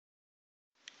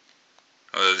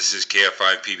Hello, this is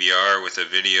KF5 PBR with a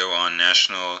video on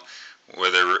National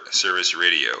Weather Service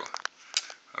Radio.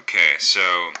 Okay,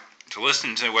 so to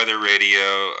listen to weather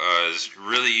radio is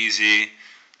really easy.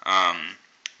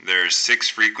 There's 6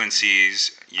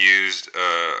 frequencies used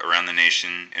around the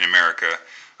nation in America.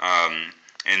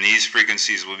 And these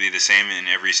frequencies will be the same in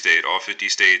every state. All 50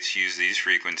 states use these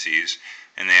frequencies,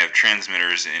 and they have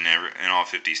transmitters in all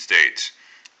 50 states.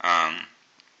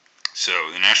 So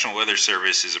the National Weather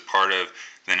Service is a part of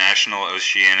the National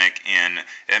Oceanic and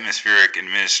Atmospheric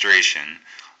Administration,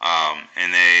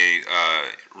 and they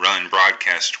run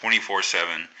broadcasts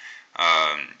 24/7,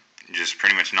 just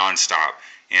pretty much nonstop.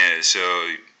 And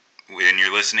so when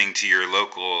you're listening to your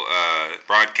local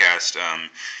broadcast, you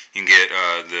can get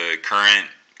the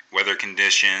current weather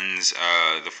conditions,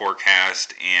 the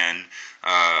forecast, and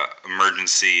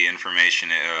emergency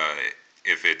information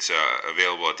if it's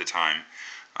available at the time.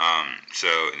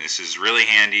 So this is really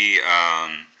handy,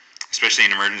 especially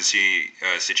in emergency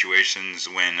situations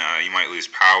when you might lose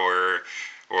power,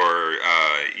 or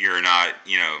you're not,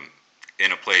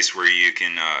 in a place where you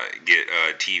can get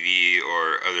TV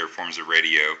or other forms of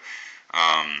radio.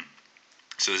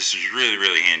 So this is really,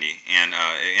 really handy, and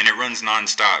it runs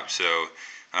nonstop. So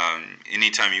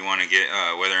anytime you want to get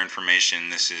weather information,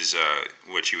 this is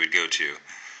what you would go to.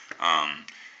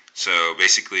 So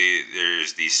basically,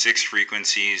 there's these 6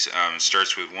 frequencies. It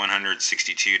starts with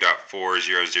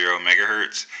 162.400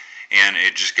 megahertz, and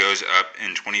it just goes up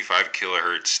in 25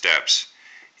 kilohertz steps.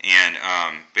 And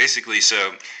basically,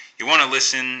 so you want to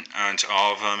listen to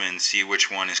all of them and see which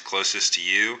one is closest to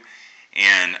you.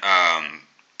 And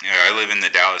I live in the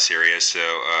Dallas area,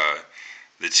 so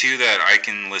the 2 that I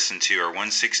can listen to are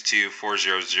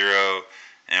 162.400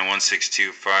 and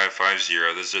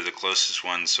 162.550. Those are the closest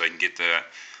ones, so I can get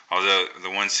that. Although the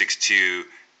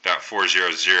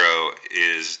 162.400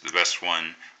 is the best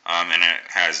one, and it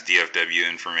has DFW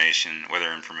information,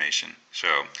 weather information. So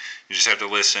you just have to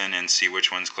listen and see which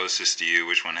one's closest to you,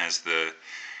 which one has the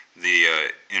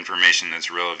information that's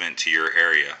relevant to your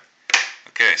area.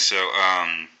 Okay, so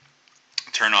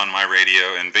turn on my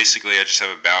radio, and basically I just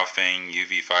have a Baofeng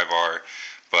UV5R,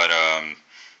 but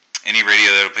any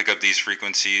radio that'll pick up these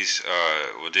frequencies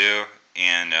will do,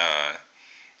 and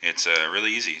it's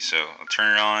really easy. So I'll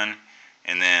turn it on,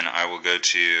 and then I will go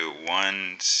to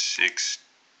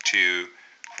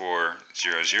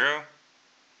 162.400,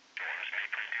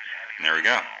 and there we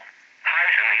go.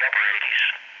 Highs in the upper 80s.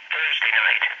 Thursday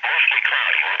night, mostly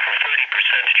cloudy with a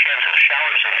 30% chance of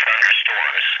showers and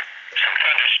thunderstorms. Some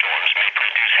thunderstorms may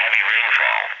produce heavy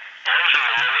rainfall. Lows in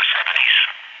the lower 70s.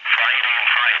 Friday and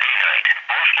Friday night,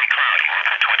 mostly cloudy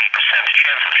with a 20%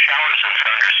 chance of showers and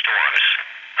thunderstorms.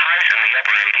 Highs in the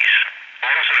upper 80s.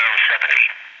 Lows around 70.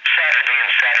 Saturday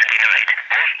and Saturday night,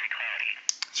 mostly cloudy.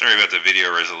 Sorry about the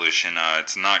video resolution.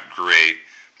 It's not great,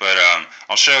 but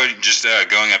I'll show just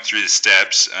going up through the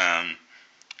steps,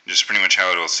 just pretty much how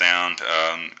it'll sound.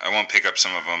 I won't pick up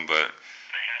some of them, but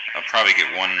I'll probably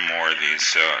get one more of these.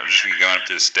 So I'll just be going up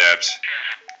through the steps.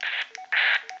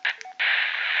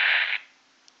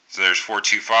 So there's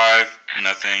 425,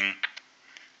 nothing.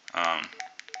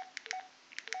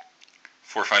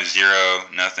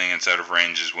 450, nothing. It's out of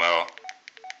range as well.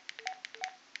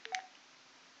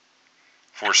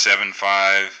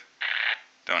 475,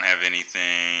 don't have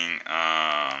anything.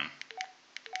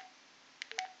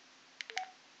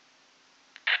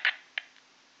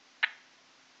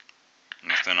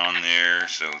 Nothing on there,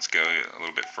 so let's go a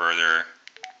little bit further.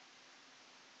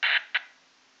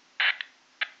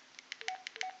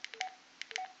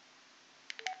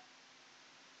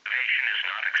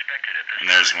 And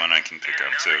there's one I can pick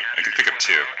up, so I can pick up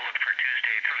 2.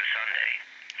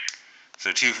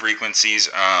 So 2 frequencies,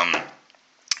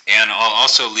 and I'll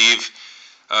also leave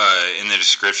in the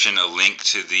description a link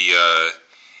to the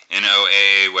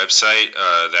NOAA website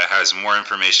that has more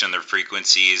information on their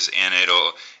frequencies, and they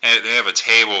have a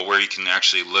table where you can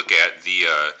actually look at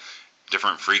the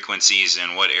different frequencies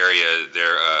and what area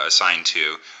they're assigned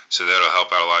to. So that'll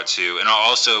help out a lot too. And I'll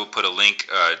also put a link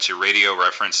to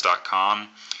radioreference.com,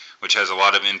 which has a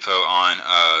lot of info on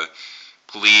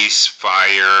police,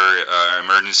 fire,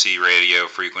 emergency radio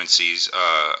frequencies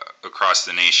across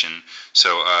the nation.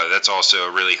 So that's also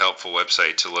a really helpful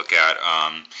website to look at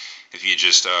if you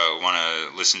just want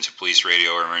to listen to police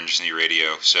radio or emergency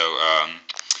radio. So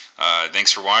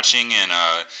thanks for watching, and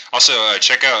also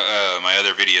check out my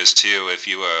other videos too if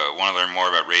you want to learn more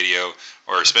about radio,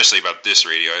 or especially about this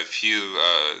radio. I have a few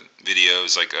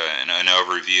videos, like an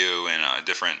overview and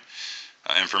different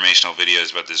informational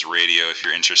videos about this radio if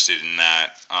you're interested in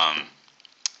that.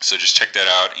 So just check that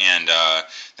out, and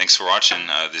thanks for watching.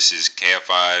 This is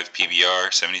KF5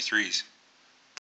 PBR 73s.